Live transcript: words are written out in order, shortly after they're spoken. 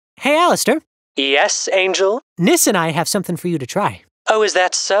Hey, Alastor. Yes, Angel? Nis and I have something for you to try. Oh, is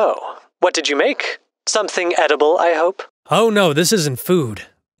that so? What did you make? Something edible, I hope? Oh no, this isn't food.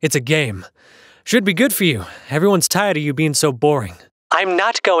 It's a game. Should be good for you. Everyone's tired of you being so boring. I'm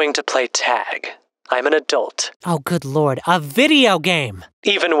not going to play tag. I'm an adult. Oh, good lord. A video game.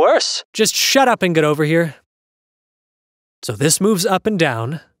 Even worse. Just shut up and get over here. So this moves up and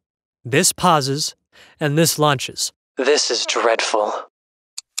down, this pauses, and this launches. This is dreadful.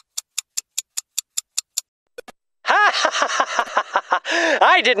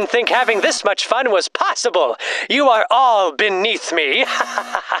 I didn't think having this much fun was possible. You are all beneath me.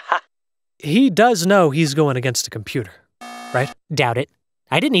 He does know he's going against a computer, right? Doubt it.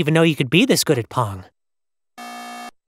 I didn't even know you could be this good at Pong.